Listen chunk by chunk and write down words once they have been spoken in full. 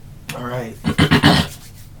All right. I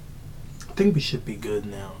think we should be good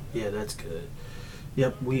now. Yeah, that's good.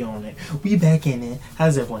 Yep, we on it. We back in it.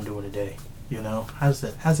 How's everyone doing today? You know, how's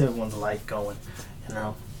everyone's life going? You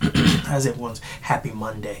know, how's everyone's happy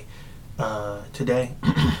Monday? Today,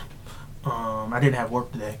 I didn't have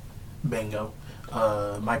work today. Bingo.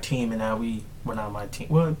 My team and I, well, not my team.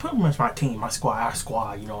 Well, pretty much my team, my squad, our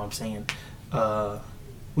squad. You know what I'm saying?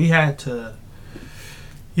 We had to,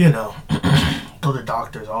 you know, go to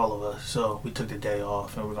doctors, all of us. So we took the day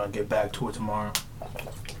off, and we're gonna get back to it tomorrow.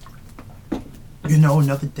 You know,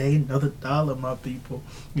 another day, another dollar, my people.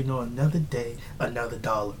 You know, another day, another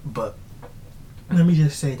dollar. But let me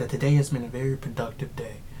just say that today has been a very productive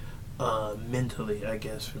day, mentally, I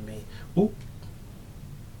guess, for me. Oop.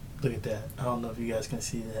 Look at that. I don't know if you guys can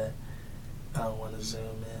see that. I don't want to zoom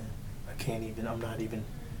in. I can't even. I'm not even.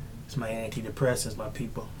 It's my antidepressants, my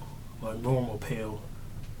people. My normal pill.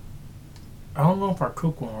 I don't know if I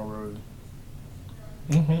cook one already.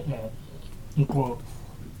 Cool.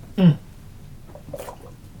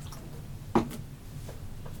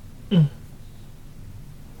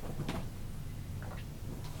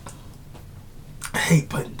 I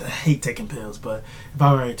hate taking pills, but if I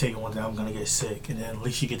already take one, then I'm gonna get sick, and then at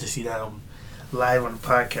least you get to see that live on the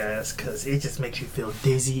podcast, because it just makes you feel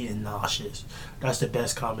dizzy and nauseous. That's the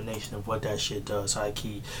best combination of what that shit does. High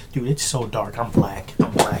key, dude, it's so dark. I'm black.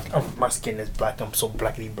 My skin is black. I'm so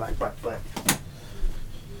blackity black.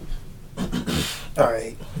 All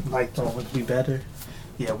right, lights on. We better.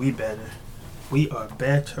 Yeah, we better. We are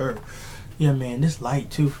better. Yeah, man, this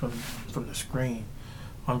light too from the screen.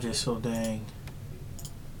 I'm just so dang.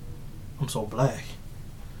 I'm so black.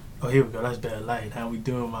 Oh, here we go. That's bad light. How we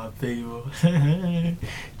doing, my people?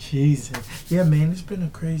 Jesus. Yeah, man, it's been a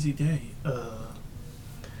crazy day.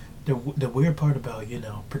 The weird part about, you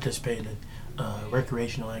know, participating in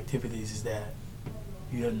recreational activities is that,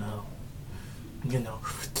 you know, you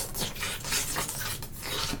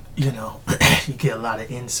get a lot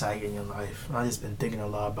of insight in your life. I've just been thinking a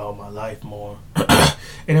lot about my life more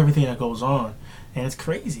and everything that goes on, and it's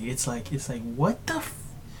crazy. It's like what the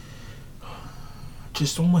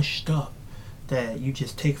just so much stuff that you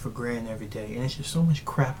just take for granted every day, and it's just so much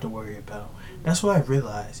crap to worry about. That's what I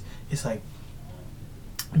realized. It's like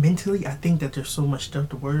mentally, I think that there's so much stuff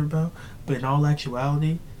to worry about, but in all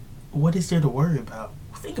actuality, what is there to worry about?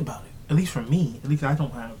 Think about it. At least for me, at least I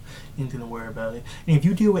don't have anything to worry about it. And if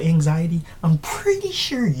you deal with anxiety, I'm pretty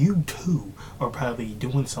sure you too are probably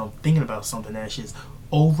thinking about something that's just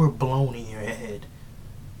overblown in your head.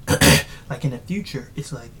 Like in the future,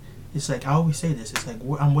 it's like I always say this. It's like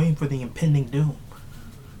I'm waiting for the impending doom.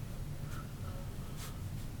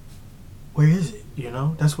 Where is it? You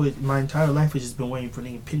know, that's what my entire life has just been waiting for,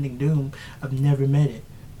 the impending doom. I've never met it,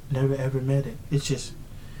 never ever met it. It's just.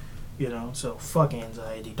 You know, so fuck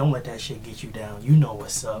anxiety. Don't let that shit get you down. You know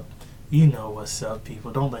what's up. You know what's up,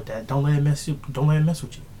 people. Don't let it mess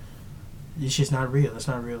with you. It's just not real. It's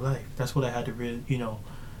not real life. That's what I had to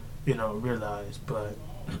realize. But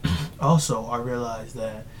also I realized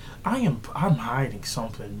that I'm hiding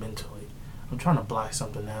something mentally. I'm trying to block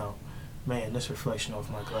something out. Man, this reflection off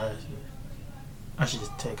my glasses. I should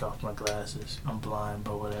just take off my glasses. I'm blind,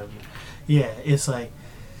 but whatever. Yeah, it's like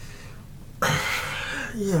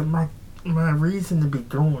yeah, my reason to be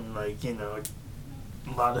doing, like, you know,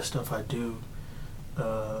 a lot of stuff I do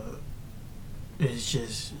is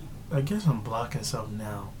just, I guess I'm blocking something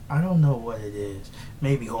now. I don't know what it is.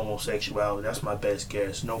 Maybe homosexuality. That's my best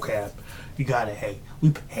guess. No cap. You gotta, we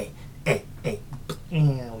put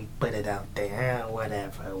it out there.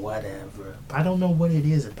 Whatever. I don't know what it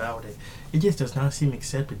is about it. It just does not seem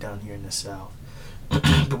accepted down here in the South.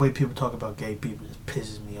 The way people talk about gay people just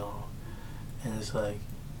pisses me off. And it's like,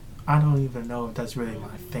 I don't even know if that's really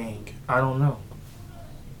my thing. I don't know.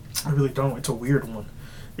 I really don't. It's a weird one.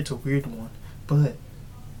 But,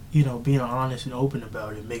 you know, being honest and open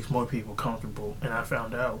about it makes more people comfortable. And I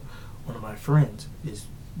found out one of my friends is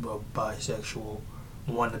a bisexual,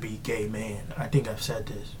 wannabe gay man. I think I've said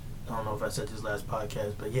this. I don't know if I said this last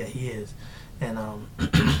podcast, but yeah, he is. And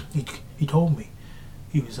he told me.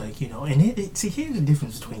 He was like, you know, and see, here's the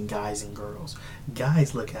difference between guys and girls.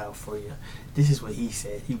 Guys look out for you. This is what he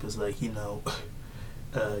said. He was like, you know,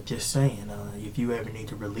 just saying, if you ever need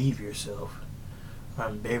to relieve yourself,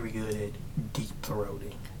 I'm very good at deep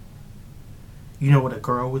throating. You know what a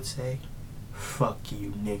girl would say? Fuck you,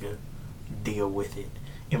 nigga. Deal with it.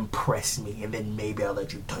 Impress me, and then maybe I'll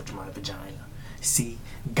let you touch my vagina. See,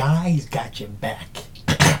 guys got your back.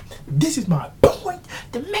 This is my point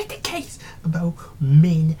to make the case about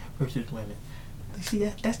men versus women. See,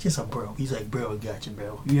 that's just a bro. He's like, bro, I got you,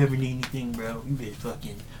 bro. You ever need anything, bro, you better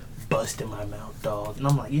fucking busting my mouth, dog. And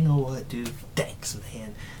I'm like, you know what, dude? Thanks,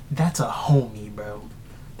 man. That's a homie, bro.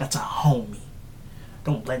 That's a homie.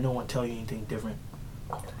 Don't let no one tell you anything different.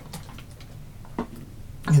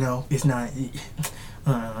 You know, it's not.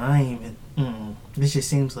 I ain't even. This just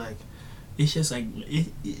seems like. It's just like.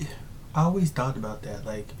 I always thought about that.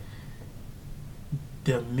 Like,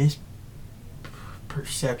 the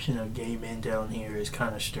misperception of gay men down here is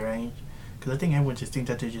kind of strange. Because I think everyone just thinks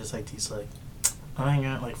that they're just like these, like, I ain't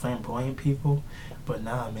got like flamboyant people. But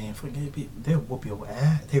nah, man, for gay people, they'll whoop your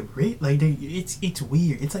ass. They're like, it's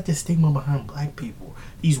weird. It's like the stigma behind black people.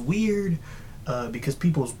 These weird. Because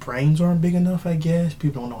people's brains aren't big enough, I guess.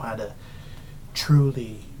 People don't know how to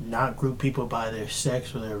truly not group people by their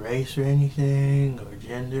sex or their race or anything, or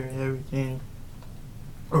gender and everything,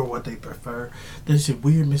 or what they prefer. There's just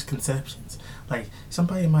weird misconceptions. Like,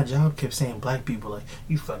 somebody in my job kept saying black people, like,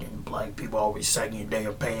 you fucking black people always sagging your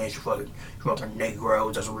damn pants, you fucking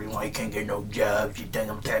Negroes, that's the reason why you can't get no jobs, you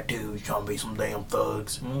damn tattoos, trying to be some damn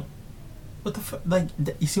thugs. What the fuck? Like,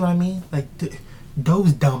 you see what I mean? Like,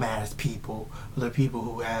 those dumbass people are the people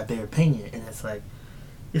who have their opinion, and it's like,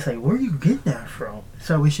 where are you getting that from?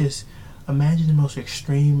 So it's just, imagine the most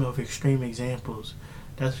extreme of extreme examples.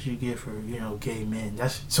 That's what you get for, you know, gay men.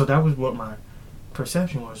 So that was what my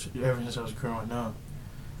perception was ever since I was growing up.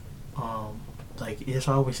 Like, it's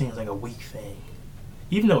always seems like a weak thing,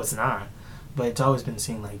 even though it's not. But it's always been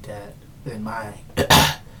seen like that in my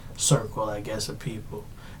circle, I guess, of people.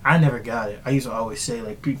 I never got it. I used to always say,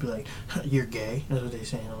 like, people like, you're gay. That's what they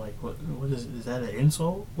say. I'm like, what is that an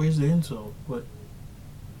insult? Where's the insult? What?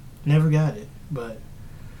 Never got it. But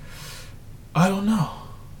I don't know.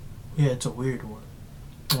 Yeah, it's a weird one.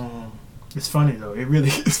 It's funny, though. It really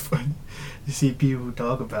is funny to see people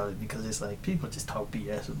talk about it, because it's like, people just talk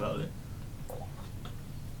BS about it.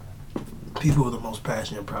 People who are the most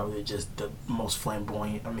passionate probably just the most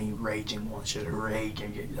flamboyant, raging ones. Just rage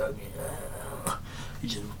and get you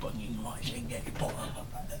just fucking watching gay porn.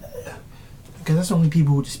 Because that's the only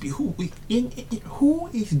people who just be who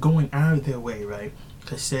is going out of their way, right,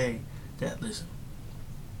 to say that, listen,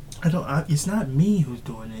 it's not me who's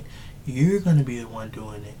doing it. You're gonna be the one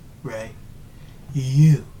doing it, right?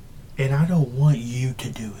 You. And I don't want you to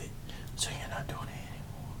do it, so you're not doing it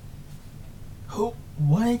anymore.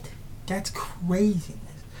 What? That's craziness.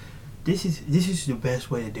 This is the best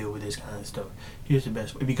way to deal with this kind of stuff. Here's the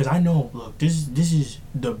best way, because I know. Look, this is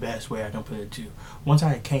the best way I can put it too. Once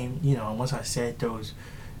I said those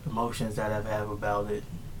emotions that I've had about it,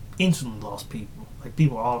 instantly lost people. Like,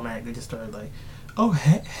 people automatically just started like, oh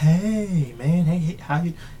hey man, hey how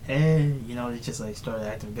you, hey, you know, they just like started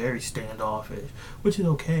acting very standoffish, which is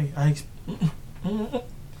okay. I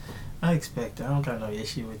expect it. I don't got no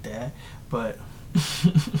issue with that, but.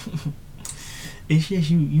 It's just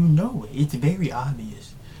you know it. It's very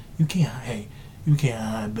obvious. You can't hide,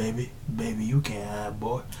 baby, you can't hide,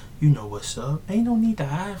 boy. You know what's up. Ain't no need to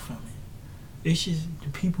hide from it. It's just the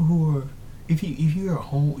people who are, if you're a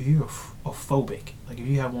phobic, like if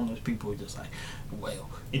you have one of those people who are just like, well,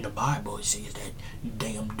 in the Bible it says that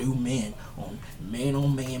damn do men on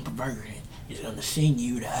man perversion is gonna send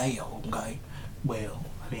you to hell. Okay, well,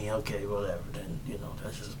 okay, whatever. Then, you know,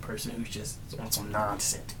 that's just a person who's just on some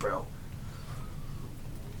nonsense, bro.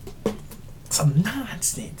 Some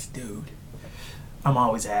nonsense, dude. I'm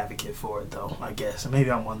always an advocate for it, though, I guess. And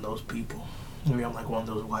maybe I'm one of those people. Maybe I'm like one of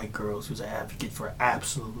those white girls who's an advocate for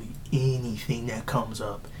absolutely anything that comes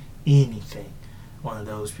up. Anything. One of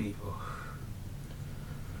those people.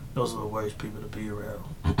 Those are the worst people to be around.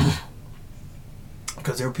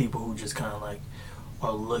 Because they're people who just kind of like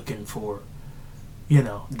are looking for, you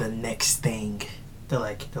know, the next thing. They're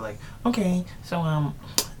like, okay, so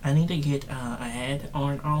I need to get ahead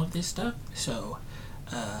on all of this stuff. So,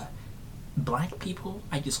 black people,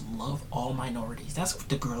 I just love all minorities. That's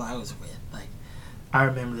the girl I was with. Like, I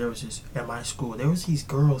remember there was just, at my school, there was these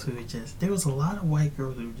girls who would just, there was a lot of white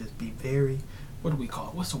girls who would just be very, what do we call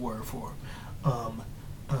it? What's the word for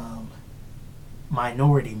it?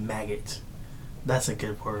 Minority maggots. That's a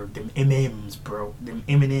good word. Them M&Ms, bro. Them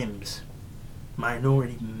M&Ms.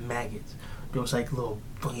 Minority maggots. There was like little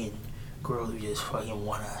fucking girls who just fucking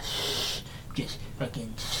wanna just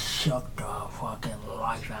fucking suck the fucking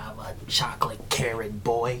life out of a chocolate carrot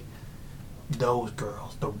boy. Those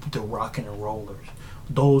girls, the rockin' and rollers,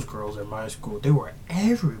 those girls at my school, they were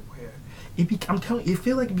everywhere. I'm telling you, it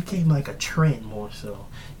feel like it became like a trend more so.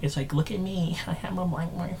 It's like, look at me, I have a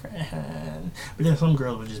black boyfriend. But then some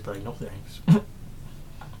girls would just be like, no thanks.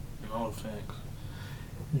 No thanks.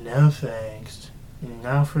 No thanks.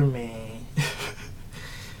 Not for me.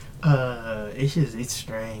 It's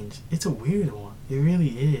strange. It's a weird one. It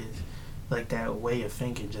really is. like that way of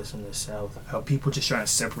thinking just in the South. How people just trying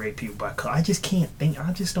to separate people by color. I just can't think.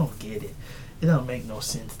 I just don't get it. It don't make no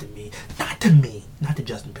sense to me. Not to me. Not to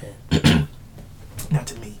Justin Penn. Not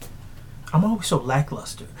to me. I'm always so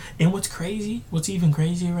lackluster. And what's crazy, what's even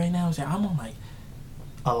crazier right now is that I'm on like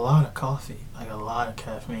a lot of coffee, like a lot of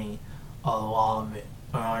caffeine, a lot of it.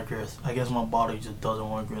 I guess my body just doesn't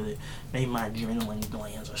work with it. Maybe my adrenaline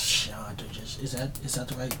glands are shot. Or just is that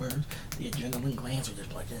the right word? The adrenaline glands are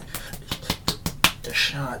just like the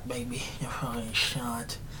shot, baby. You're probably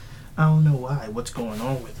shot. I don't know why. What's going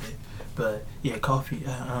on with it? But yeah, coffee.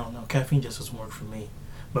 I don't know. Caffeine just doesn't work for me.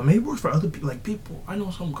 But maybe it works for other people. Like people, I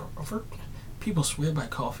know some people swear by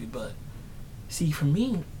coffee, but see, for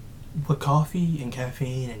me, with coffee and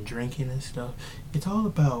caffeine and drinking and stuff, it's all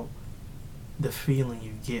about the feeling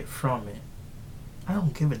you get from it. I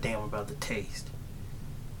don't give a damn about the taste.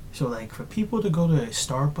 So like for people to go to a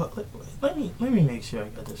Starbucks, let me make sure I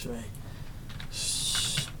got this right.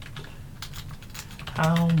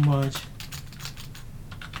 How much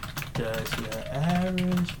does your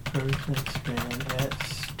average person spend at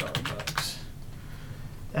Starbucks?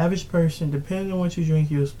 The average person, depending on what you drink,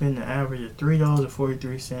 you'll spend an average of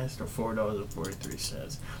 $3.43 to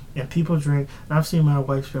 $4.43. And people drink, and I've seen my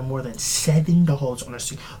wife spend more than $7 on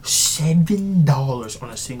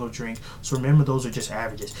a single drink. So remember, those are just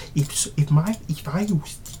averages. If my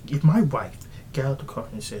wife got out the car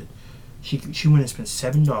and said she went and spent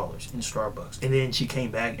 $7 in Starbucks, and then she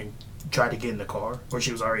came back and tried to get in the car, or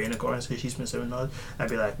she was already in the car and said she spent $7, I'd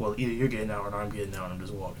be like, well, either you're getting out or I'm getting out and I'm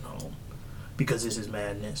just walking home. Because this is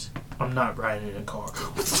madness. I'm not riding in a car.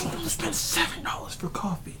 I'm gonna spend $7 for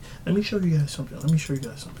coffee. Let me show you guys something.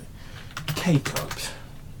 K-cups.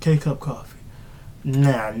 K-cup coffee.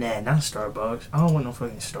 Nah, not Starbucks. I don't want no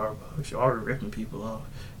fucking Starbucks. You're already ripping people off.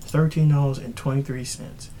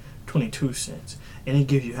 $13.23. 22 cents. And it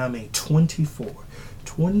gives you how many? 24.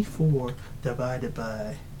 24 divided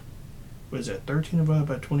by, what is that? 13 divided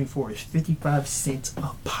by 24 is 55 cents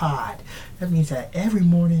a pod. That means that every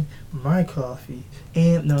morning, my coffee,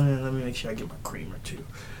 and no, let me make sure I get my creamer too.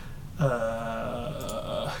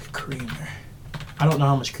 Creamer. I don't know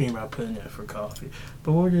how much creamer I put in there for coffee,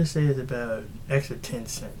 but we'll just say it's about extra 10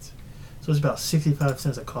 cents. So it's about 65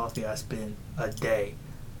 cents of coffee I spend a day.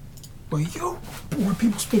 Where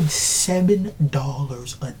people spend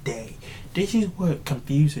 $7 a day. This is what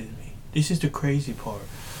confuses me. This is the crazy part.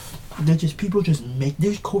 There's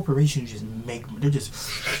corporations they're just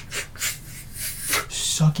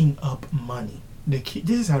sucking up money. This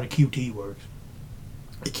is how the QT works.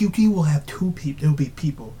 The QT will have two people. There'll be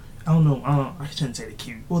people. I shouldn't say the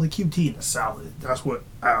QT. Well, the QT in the South, that's what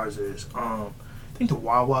ours is. I think the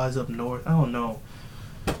Wawa is up north. I don't know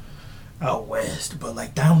out west, but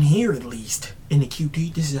like down here at least in the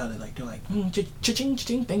QT, this is how they're like cha-ching,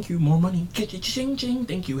 cha-ching, thank you, more money, cha-ching, ching,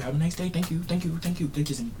 thank you, have a nice day, thank you. They're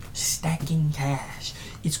just stacking cash.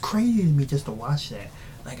 It's crazy to me just to watch that.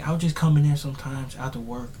 Like I'll just come in there sometimes after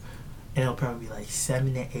work, and it'll probably be like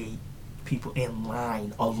 7 to 8 people in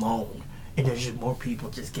line alone, and there's just more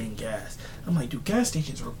people just getting gas. I'm like, dude, gas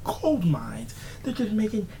stations are gold mines. They're just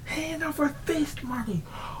making hand over fist money.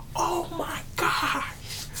 Oh my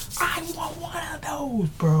gosh, I want one of those,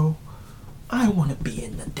 bro. I want to be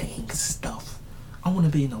in the dang stuff. I want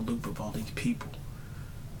to be in the loop of all these people.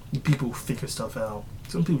 The people who figure stuff out.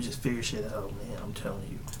 Some people just figure shit out, man. I'm telling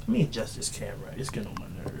you. Let me adjust this camera. It's getting on my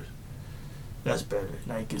nerves. That's better.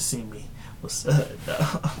 Now you can see me. What's up,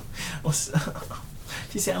 dog? What's up?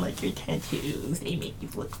 You sound like your tattoos. They make you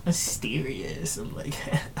look mysterious. I'm like,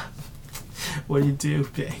 what do you do,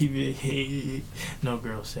 baby? Hey. No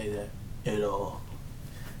girls say that at all.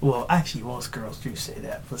 Well, actually, most girls do say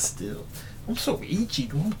that, but still. I'm so itchy,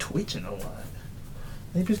 dude. I'm twitching a lot.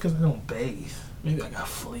 Maybe it's because I don't bathe. Maybe I got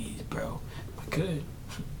fleas, bro. I could.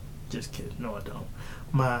 Just kidding. No, I don't.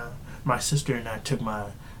 My sister and I took my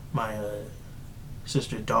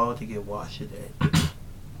sister's dog to get washed today.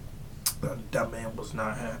 That man was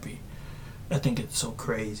not happy. I think it's so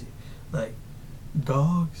crazy. Like,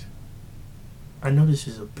 dogs. I know this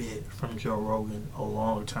is a bit from Joe Rogan a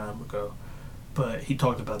long time ago. But he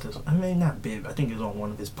talked about this. I mean, not big. I think it was on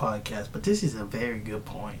one of his podcasts. But this is a very good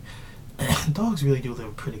point. Dogs really do live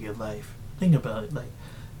a pretty good life. Think about it. Like,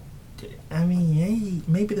 I mean, hey,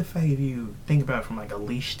 maybe the fact if you think about it from like a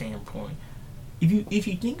leash standpoint, if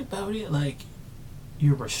you think about it like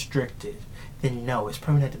you're restricted, then no, it's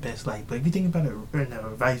probably not the best life. But if you think about it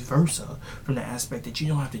vice versa, from the aspect that you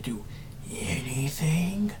don't have to do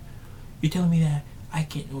anything, you're telling me that I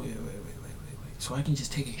can wait. So I can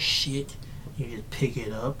just take a shit. You just pick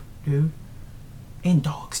it up, dude. And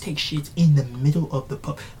dogs take shits in the middle of the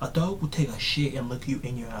pub. A dog will take a shit and look you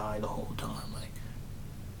in your eye the whole time. Like,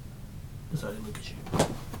 that's how they look at you.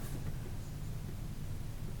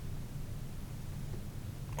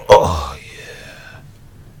 Oh, yeah.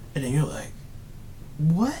 And then you're like,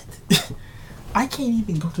 what? I can't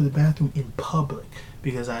even go to the bathroom in public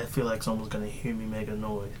because I feel like someone's going to hear me make a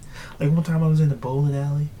noise. Like, one time I was in the bowling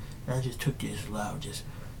alley and I just took this loud,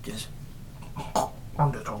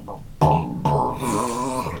 I'm just talking about boom,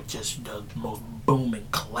 boom, just the most booming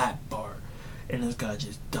clap bar, and this guy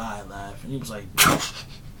just died laughing. He was like, this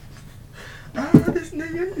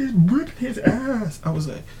nigga is ripping his ass. I was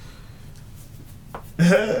like,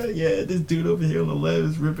 yeah, this dude over here on the left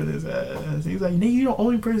is ripping his ass. He's like, nigga, you the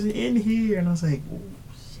only person in here. And I was like, oh,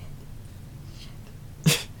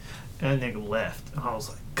 shit. And that nigga left. And I was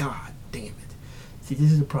like, God damn it. See,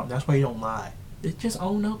 this is the problem. That's why you don't lie. Just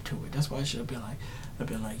own up to it. That's why I should have been like,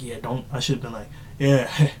 yeah, I should have been like, yeah,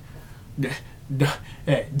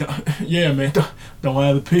 hey, yeah, man, don't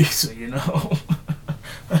have a pizza, you know?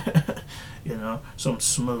 You know, something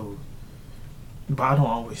smooth. But I don't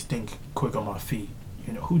always think quick on my feet.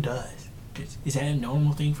 You know, who does? Is that a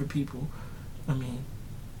normal thing for people? I mean,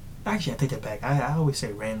 actually, I take that back. I always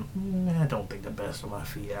say random. I don't think the best of my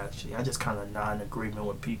feet, actually. I just kind of nod in agreement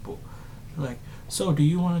with people. They're like, so do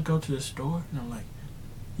you want to go to the store? And I'm like,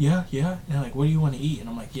 yeah. And they're like, what do you want to eat? And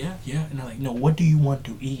I'm like, yeah. And they're like, no, what do you want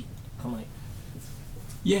to eat? I'm like,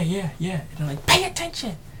 yeah. And they're like, pay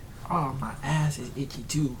attention. Oh, my ass is itchy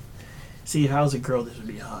too. See, if I was a girl, this would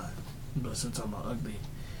be hot. But since I'm an ugly,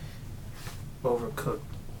 overcooked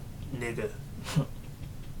nigga,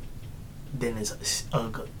 then it's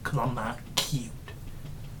ugly. Because I'm not cute.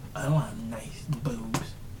 I don't have nice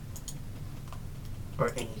boobs. Or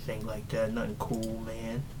anything like that. Nothing cool,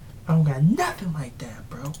 man. I don't got nothing like that,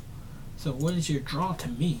 bro. So what is your draw to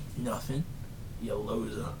me? Nothing. You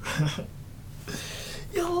loser.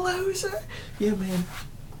 You loser. Yeah, man.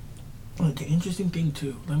 The interesting thing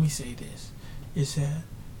too, let me say this, is that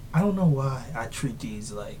I don't know why I treat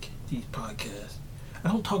these podcasts. I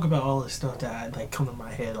don't talk about all the stuff that come to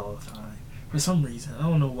my head all the time. For some reason, I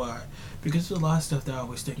don't know why. Because there's a lot of stuff that I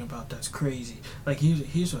always think about that's crazy. Like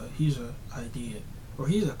here's a idea. Or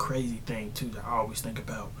here's a crazy thing too that I always think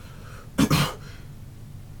about.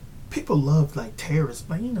 People love terrorists,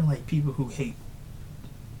 people who hate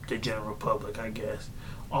the general public, I guess,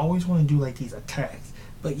 always want to do these attacks.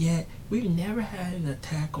 But yet we've never had an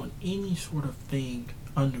attack on any sort of thing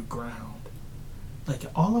underground.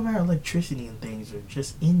 All of our electricity and things are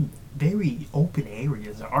just in very open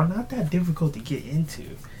areas, are not that difficult to get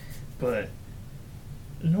into. But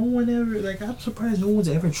no one ever, I'm surprised no one's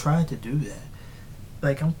ever tried to do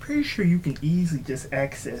that. I'm pretty sure you can easily just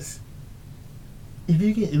access, I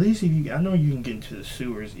know you can get into the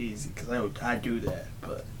sewers easy, because I do that,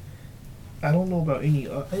 but I don't know about any,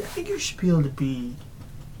 I think you should be able to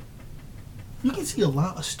you can see a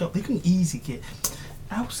lot of stuff. You can easily get,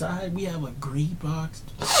 outside we have a green box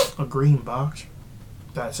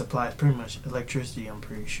that supplies pretty much electricity, I'm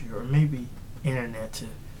pretty sure, or maybe internet to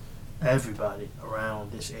everybody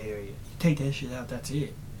around this area. You take that shit out, that's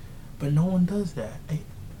it. But no one does that.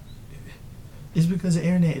 It's because the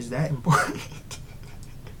internet is that important.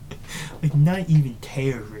 Not even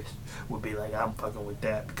terrorists would be like, I'm fucking with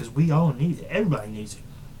that, because we all need it. Everybody needs it.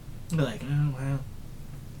 They're like, oh well,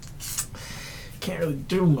 can't really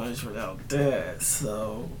do much without that.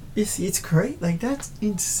 So it's great. That's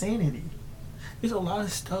insanity. There's a lot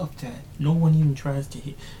of stuff that no one even tries to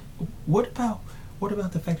hit. What about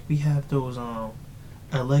the fact that we have those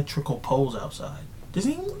electrical poles outside?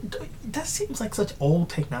 That seems like such old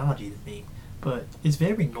technology to me, but it's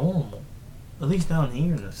very normal. At least down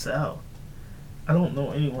here in the South. I don't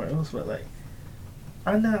know anywhere else, but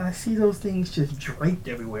I see those things just draped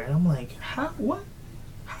everywhere, and I'm like, how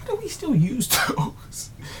do we still use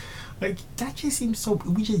those? That just seems so.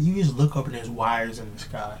 You just look up and there's wires in the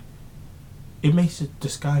sky. It makes the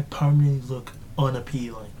sky permanently look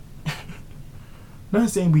unappealing. Not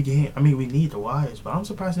saying we can't. We need the wires, but I'm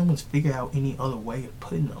surprised no one's figured out any other way of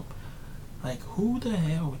putting them. Who the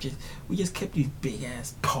hell we just kept these big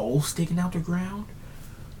ass poles sticking out the ground?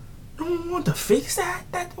 No one want to fix that?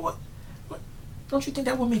 What? Don't you think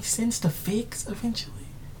that would make sense to fix eventually?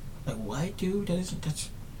 What, dude? That's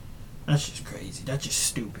just crazy. That's just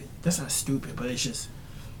stupid. That's not stupid, but it's just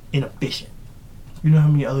inefficient. You know how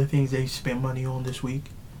many other things they spent money on this week?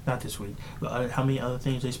 Not this week, but how many other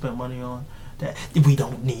things they spent money on that we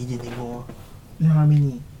don't need anymore? You know how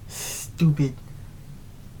many stupid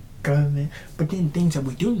government, but then things that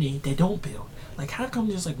we do need, they don't build. How come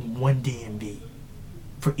there's one DMV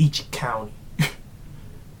for each county?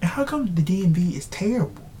 And how come the DMV is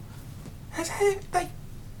terrible? Like,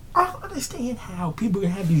 I don't understand how people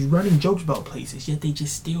can have these running jokes about places, yet they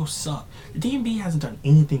just still suck. The DMV hasn't done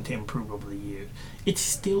anything to improve over the years. It's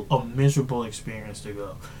still a miserable experience to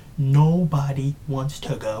go. Nobody wants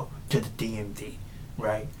to go to the DMV,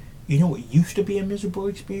 right? You know what used to be a miserable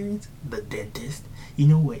experience? The dentist. You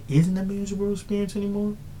know what isn't a miserable experience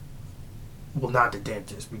anymore? Well, not the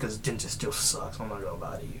dentist, because the dentist still sucks. I'm not gonna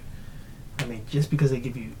lie to you. I mean, just because they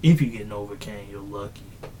give you, if you get Novocaine, you're lucky.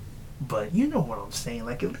 But you know what I'm saying.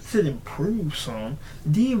 Like, at least it improves some.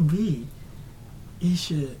 DMV, it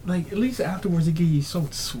should, like, at least afterwards it give you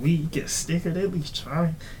something sweet. You get a sticker, they at least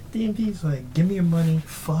try. DMV's like, give me your money,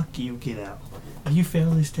 fuck you, get out. If you fail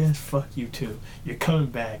this test, fuck you too. You're coming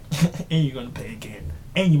back, and you're gonna pay again.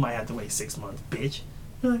 And you might have to wait 6 months, bitch.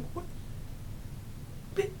 You're like, what?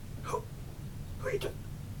 Bitch, who are you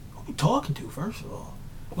talking to, first of all?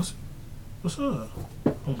 What's up?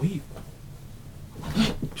 I'm weak.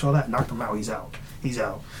 So that knocked him out. He's out. He's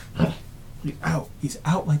out. He's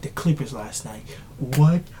out like the Clippers last night.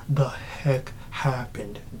 What the heck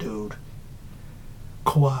happened, dude?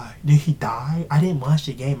 Kawhi, did he die? I didn't watch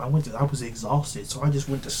the game. I was exhausted, so I just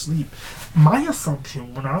went to sleep. My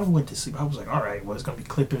assumption when I went to sleep, I was like, all right, well, it's gonna be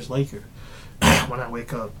Clippers Lakers. When I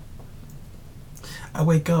wake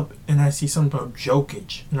up and I see something about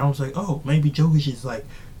Jokic, and I was like, oh, maybe Jokic is like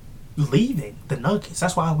leaving the Nuggets.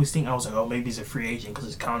 That's why I was like, oh, maybe he's a free agent because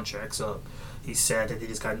his contract's up. He's sad that he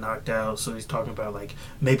just got knocked out, so he's talking about like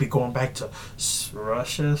maybe going back to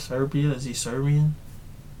Russia, Serbia. Is he Serbian?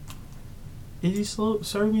 Is he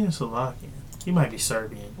Serbian or Slovakian? He might be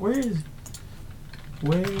Serbian. Where is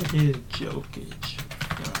Jokic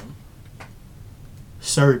from?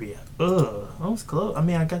 Serbia. Ugh, I was close. I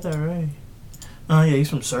mean, I got that right. Oh yeah, he's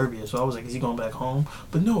from Serbia. So I was like, is he going back home?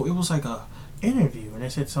 But no, it was like a interview, and they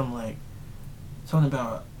said something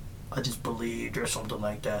about I just believed or something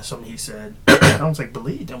like that. Something he said. I was like,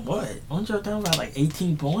 believed in what? Aren't you down by like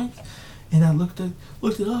 18 points? And I looked it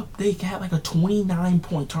up. They had like a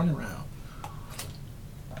 29-point turnaround.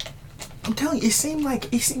 I'm telling you, it seemed like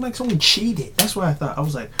someone cheated. That's what I thought. I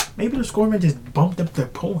was like, maybe the scoreman just bumped up their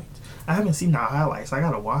points. I haven't seen the highlights. I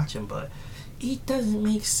gotta watch them, but it doesn't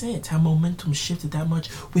make sense how momentum shifted that much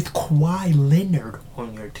with Kawhi Leonard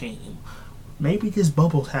on your team. Maybe this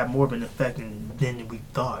bubbles have more of an effect than we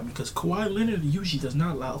thought, because Kawhi Leonard usually does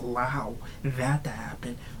not allow that to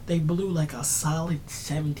happen. They blew like a solid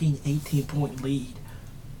 17, 18-point lead.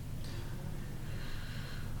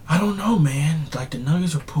 I don't know, man. Like, the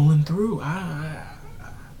Nuggets are pulling through.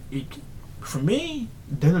 For me,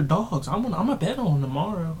 they're the dogs. I'm gonna bet on them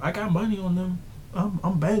tomorrow. I got money on them.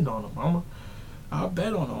 I'm betting on them. I'll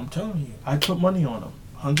bet on them. I'm telling you. I put money on them,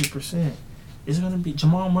 100%. It's gonna be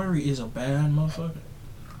Jamal Murray is a bad motherfucker.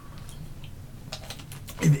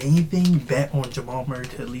 If anything, bet on Jamal Murray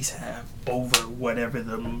to at least have over whatever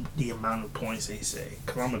the amount of points they say.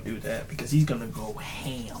 Cause I'm gonna do that because he's gonna go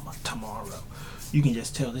ham tomorrow. You can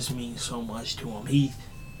just tell this means so much to him.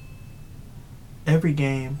 Every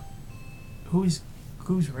game, who's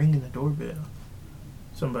ringing the doorbell?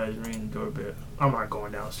 Somebody's ringing the doorbell. I'm not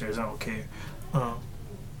going downstairs. I don't care.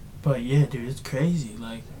 But yeah, dude, it's crazy.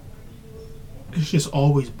 Like, it's just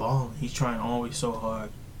always balling. He's trying always so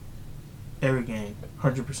hard. Every game,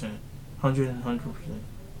 100%, 100%,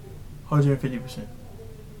 150%,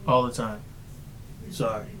 all the time.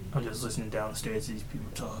 Sorry, I'm just listening downstairs to these people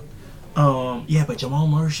talk. Yeah, but Jamal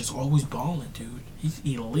Murray's just always balling, dude. He's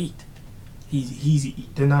elite.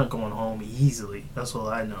 They're not going home easily. That's all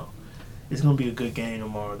I know. It's gonna be a good game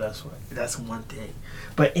tomorrow. That's one thing.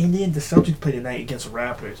 But and then the Celtics play tonight against the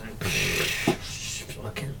Raptors, and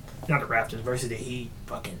fucking not the Raptors versus the Heat.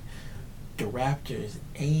 Fucking the Raptors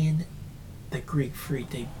and the Greek Freak,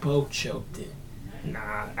 they both choked it.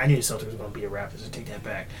 Nah, I knew the Celtics was gonna be a Raptors, so take that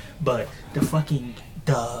back. But the fucking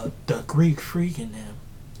the Greek Freak in them.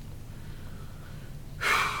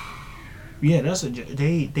 Yeah,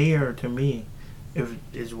 they are, to me,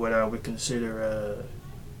 is what I would consider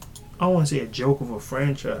I don't want to say a joke of a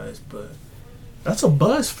franchise, but that's a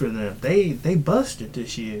bust for them. They busted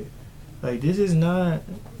this year. Like, this is not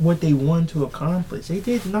what they want to accomplish. They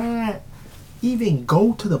did not even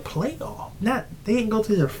go to the playoff. They didn't go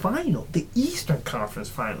to the final, the Eastern Conference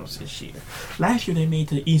Finals this year. Last year they made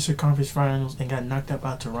the Eastern Conference Finals and got knocked out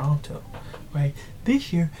by Toronto. Right?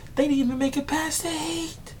 This year they didn't even make it past the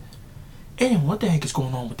Heat. And what the heck is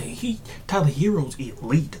going on with the Heat? Tyler Hero's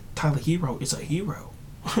elite. Tyler Hero is a hero.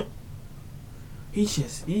 He's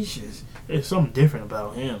just, there's something different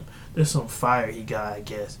about him. There's some fire he got, I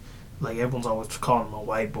guess. Like, everyone's always calling him a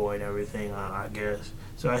white boy and everything, I guess.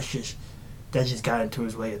 So that's just, that just got into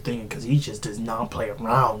his way of thinking because he just does not play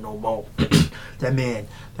around no more. that man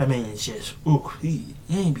is just, ooh, he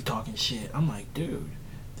ain't be talking shit. I'm like, dude,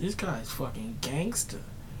 this guy's fucking gangster.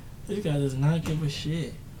 This guy does not give a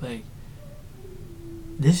shit. Like,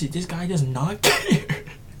 this guy does not care.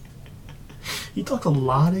 He talks a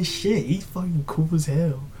lot of shit. He's fucking cool as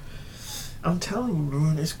hell. I'm telling you,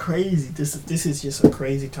 man, it's crazy. This is just a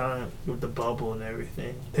crazy time with the bubble and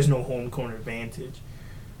everything. There's no home corner advantage.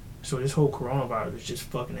 So this whole coronavirus is just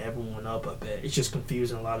fucking everyone up, I bet. It's just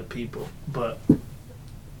confusing a lot of people. But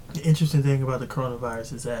the interesting thing about the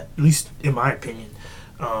coronavirus is that, at least in my opinion,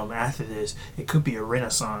 after this, it could be a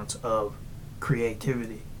renaissance of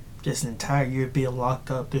creativity. Just an entire year being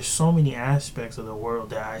locked up. There's so many aspects of the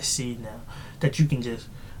world that I see now that you can just,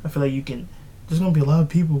 I feel like you can, there's going to be a lot of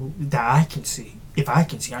people that I can see. If I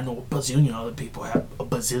can see, I know a bazillion other people have a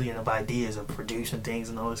bazillion of ideas of producing things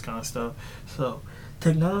and all this kind of stuff. So,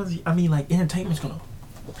 technology, I mean, like, entertainment's going to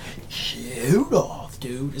shoot off,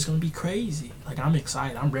 dude. It's going to be crazy. Like, I'm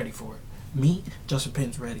excited. I'm ready for it. Me, Justin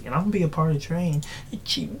Penn's ready. And I'm going to be a part of the train.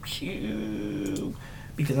 Choo choo.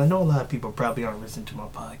 Because I know a lot of people probably aren't listening to my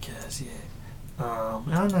podcast yet.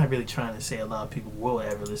 And I'm not really trying to say a lot of people will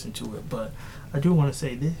ever listen to it, but I do want to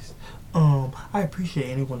say this. I appreciate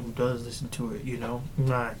anyone who does listen to it, you know.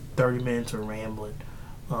 Not 30 minutes of rambling.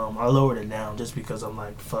 I lowered it down just because I'm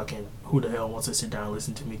like, fucking, who the hell wants to sit down and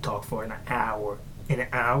listen to me talk for an hour? An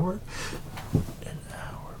hour? An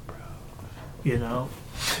hour, bro. You know?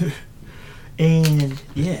 And,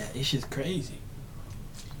 yeah, it's just crazy.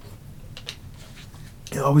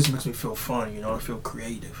 It always makes me feel fun, you know. I feel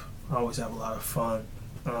creative. I always have a lot of fun.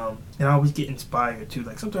 And I always get inspired, too.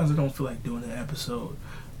 Like, sometimes I don't feel like doing an episode.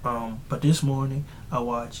 But this morning, I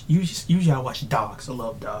watch, usually I watch Docs. I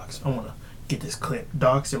love Docs. I want to get this clip.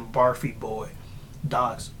 Docs and Barfy Boy.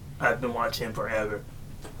 Docs, I've been watching him forever.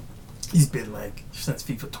 He's been, like, since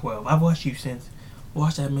FIFA 12. I've watched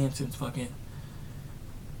that man since fucking,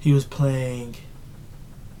 he was playing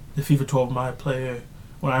the FIFA 12 My Player.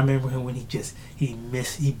 When I remember him when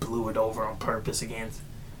he blew it over on purpose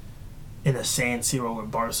in a San Siro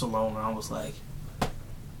with Barcelona. I was like,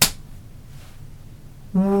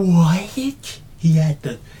 what? He had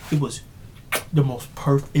it was the most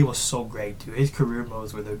perfect, it was so great, dude. His career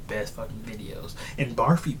modes were the best fucking videos. And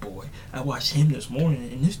Barfy Boy, I watched him this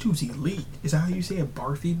morning, and this dude's elite. Is that how you say it,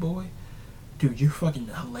 Barfy Boy? Dude, you're fucking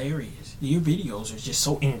hilarious. Your videos are just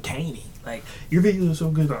so entertaining. Like, your videos are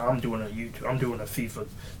so good. I'm doing a FIFA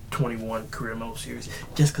 21 career mode series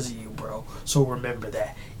just because of you, bro. So remember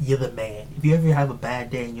that. You're the man. If you ever have a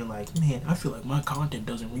bad day and you're like, man, I feel like my content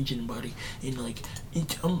doesn't reach anybody, and like,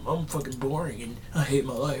 I'm fucking boring, and I hate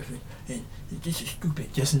my life, and this is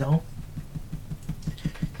stupid. Just know,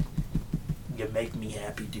 you make me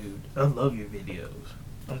happy, dude. I love your videos.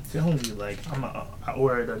 I'm telling you, like, I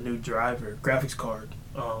ordered a new graphics card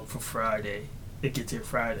for Friday. It gets here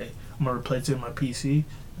Friday. I'm gonna replace it in my PC,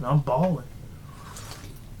 and I'm balling.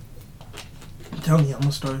 I'm telling you, I'm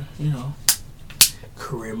gonna start, you know,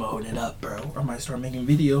 career mode it up, bro. I might start making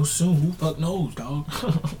videos soon. Who the fuck knows, dog?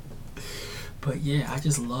 But yeah, I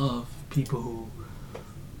just love people who,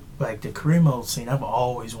 like, the career mode scene. I've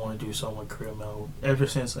always wanted to do something with career mode ever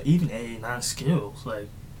since, like, even AA9 skills. Like,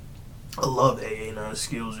 I love AA9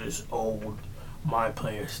 skills, just old My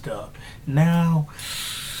Player stuff. Now,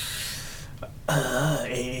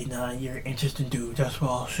 AA9, you're an interesting dude, that's what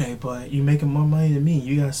I'll say, but you making more money than me.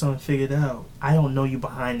 You got something figured out. I don't know you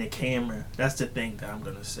behind the camera. That's the thing that I'm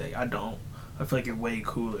gonna say. I don't. I feel like you're way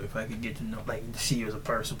cooler if I could get to know, like, see you as a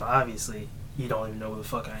person, but obviously, you don't even know who the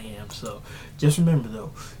fuck I am, so just remember,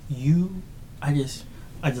 though, I just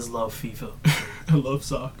love FIFA. I love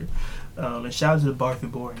soccer. And shout out to the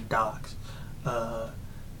Barfy Boy and Docs.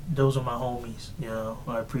 Those are my homies, you know.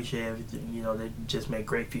 I appreciate everything. You know, they just make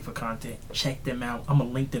great FIFA content. Check them out. I'm going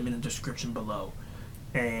to link them in the description below.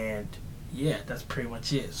 And, yeah, that's pretty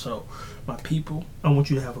much it. So, my people, I want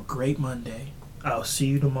you to have a great Monday. I'll see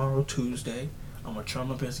you tomorrow, Tuesday. I'm going to try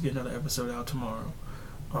my best to get another episode out tomorrow.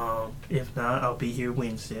 If not, I'll be here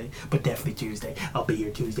Wednesday. But definitely Tuesday. I'll be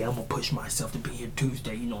here Tuesday. I'm going to push myself to be here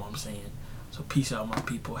Tuesday. You know what I'm saying. So, peace out, my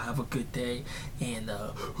people. Have a good day. And,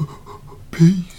 peace.